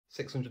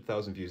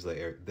600,000 views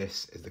later,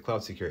 this is the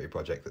cloud security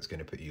project that's going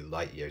to put you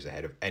light years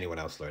ahead of anyone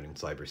else learning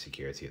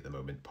cybersecurity at the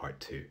moment, part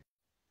 2.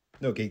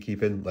 No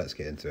gatekeeping, let's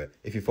get into it.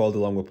 If you followed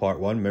along with part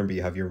 1, remember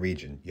you have your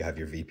region, you have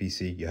your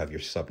VPC, you have your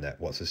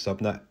subnet. What's a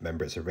subnet?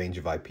 Remember it's a range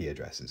of IP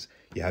addresses.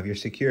 You have your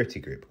security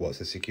group.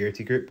 What's a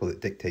security group? Well, it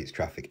dictates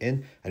traffic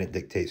in and it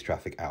dictates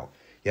traffic out.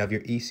 You have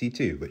your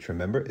EC2, which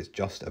remember is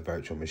just a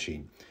virtual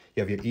machine.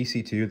 You have your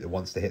EC2 that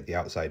wants to hit the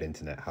outside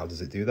internet. How does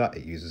it do that?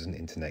 It uses an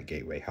internet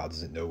gateway. How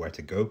does it know where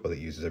to go? Well, it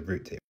uses a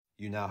route table.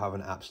 You now have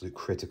an absolute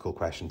critical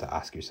question to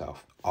ask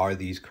yourself. Are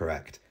these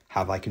correct?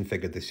 Have I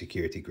configured the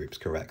security groups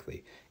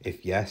correctly?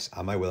 If yes,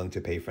 am I willing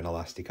to pay for an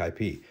elastic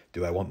IP?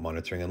 Do I want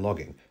monitoring and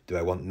logging? Do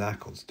I want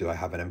NACLs? Do I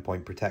have an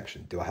endpoint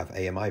protection? Do I have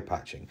AMI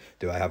patching?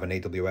 Do I have an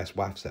AWS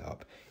WAF set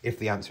up? If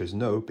the answer is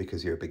no,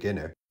 because you're a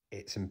beginner,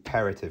 it's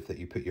imperative that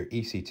you put your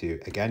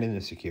EC2, again in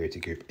a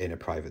security group, in a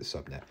private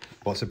subnet.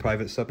 What's a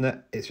private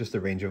subnet? It's just a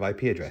range of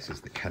IP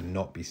addresses that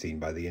cannot be seen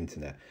by the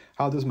internet.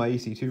 How does my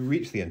EC2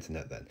 reach the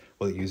internet then?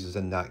 Well, it uses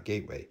a NAT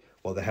gateway.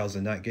 What the hell's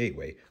a NAT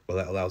gateway? Well,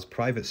 it allows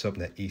private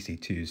subnet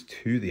EC2s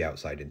to the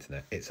outside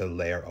internet. It's a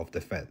layer of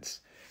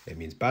defense. It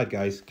means bad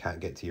guys can't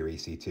get to your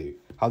EC2.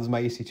 How does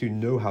my EC2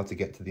 know how to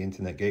get to the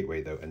internet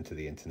gateway though, and to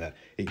the internet?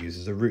 It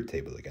uses a route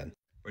table again.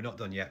 We're not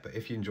done yet, but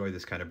if you enjoy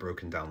this kind of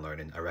broken down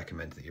learning, I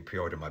recommend that you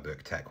pre-order my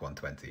book, Tech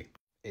 120.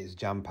 It is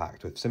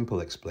jam-packed with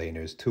simple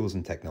explainers, tools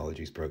and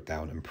technologies broke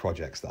down, and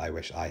projects that I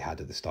wish I had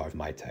at the start of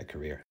my tech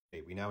career.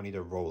 Okay, we now need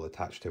a role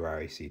attached to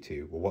our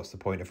EC2. Well, what's the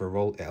point of a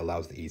role? It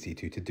allows the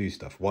EC2 to do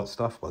stuff. What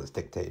stuff? Well, it's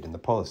dictated in the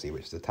policy,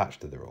 which is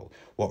attached to the role.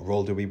 What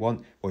role do we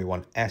want? Well, we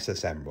want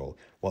SSM role.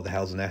 What the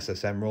hell's an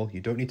SSM role?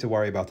 You don't need to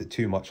worry about it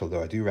too much,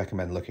 although I do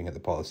recommend looking at the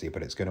policy,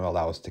 but it's going to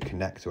allow us to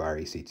connect to our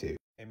EC2.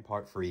 In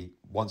part 3,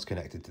 once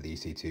connected to the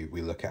EC2,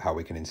 we look at how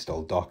we can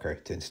install Docker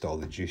to install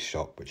the Juice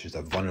Shop, which is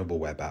a vulnerable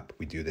web app.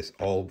 We do this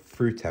all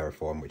through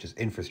Terraform, which is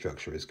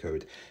infrastructure as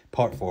code.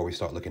 Part 4, we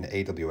start looking at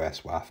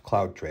AWS WAF,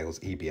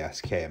 CloudTrails,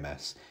 EBS,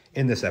 KMS.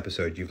 In this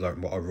episode, you've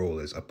learned what a role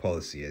is, a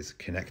policy is,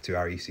 connect to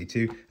our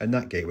EC2, and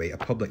that gateway, a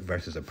public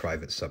versus a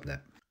private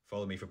subnet.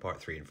 Follow me for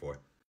part 3 and 4.